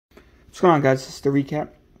What's going on, guys? This is the recap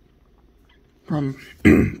from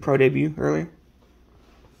Pro Debut earlier.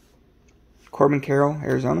 Corbin Carroll,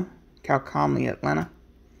 Arizona. Cal Conley, Atlanta.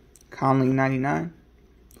 Conley, 99.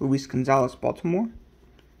 Luis Gonzalez, Baltimore.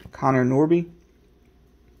 Connor Norby.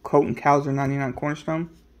 Colton Cowser, 99, Cornerstone.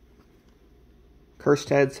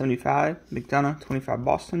 Kerstead, 75. McDonough, 25,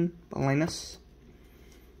 Boston. Balanis.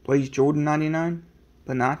 Blaze Jordan, 99.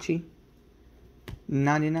 Bonacci,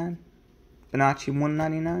 99. Bonacci,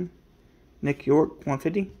 199. Nick York,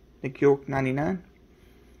 150. Nick York, 99.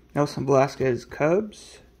 Nelson Velasquez,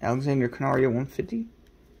 Cubs. Alexander Canario, 150.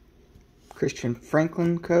 Christian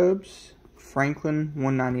Franklin, Cubs. Franklin,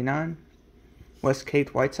 199. Wes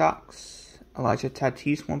Kate, White Sox. Elijah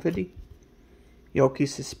Tatis, 150. Yoki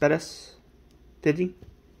Cespedes, 50.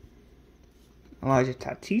 Elijah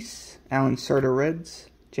Tatis. Alan Serta, Reds.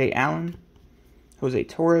 Jay Allen. Jose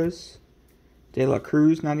Torres. De La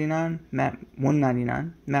Cruz, 99. Matt,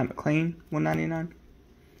 199. Matt McClain, 199.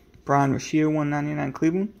 Brian Rashia, 199,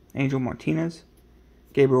 Cleveland. Angel Martinez.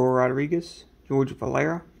 Gabriel Rodriguez. George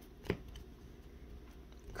Valera.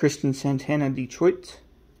 Christian Santana, Detroit.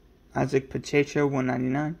 Isaac Pacheco,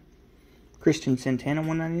 199. Christian Santana,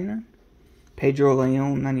 199. Pedro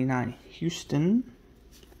Leon, 99, Houston.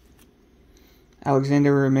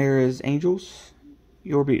 Alexander Ramirez, Angels.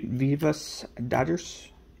 Yorby Vivas, Dodgers.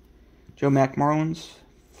 Joe Mack, Marlins.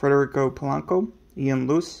 Federico Polanco. Ian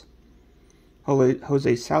Lewis.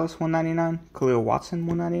 Jose Salas, 199. Khalil Watson,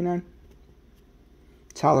 199.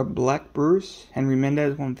 Tyler Black, Brewers. Henry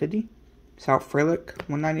Mendez, 150. Sal Frelick,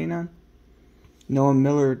 199. Noah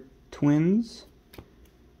Miller, Twins.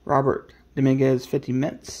 Robert Dominguez, 50,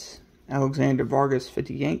 Mets. Alexander Vargas,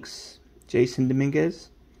 50, Yanks. Jason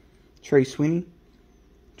Dominguez. Trey Sweeney.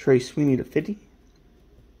 Trey Sweeney to 50.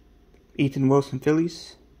 Ethan Wilson,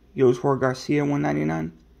 Phillies. Yoswar Garcia,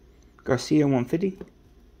 199. Garcia, 150.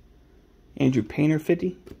 Andrew Painter,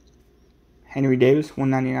 50. Henry Davis,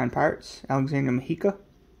 199, Pirates. Alexander Mexica.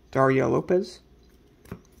 Dario Lopez.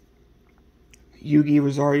 Yugi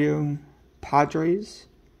Rosario, Padres.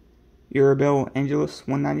 Urabel Angeles,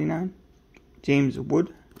 199. James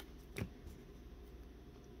Wood.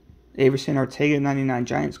 Averson Ortega, 99,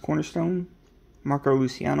 Giants, Cornerstone. Marco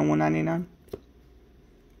Luciano, 199.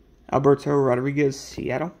 Alberto Rodriguez,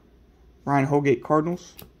 Seattle. Ryan Holgate,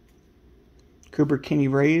 Cardinals. Cooper Kinney,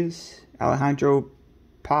 Rays. Alejandro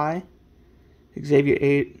Pai.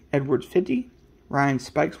 Xavier Edwards, 50. Ryan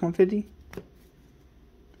Spikes, 150.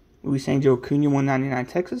 Luis Angel Acuna, 199,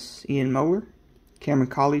 Texas. Ian Moeller. Cameron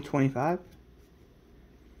Colley, 25.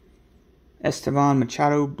 Estevan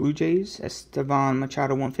Machado, Blue Jays. Estevan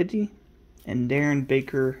Machado, 150. And Darren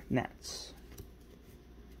Baker, Nats.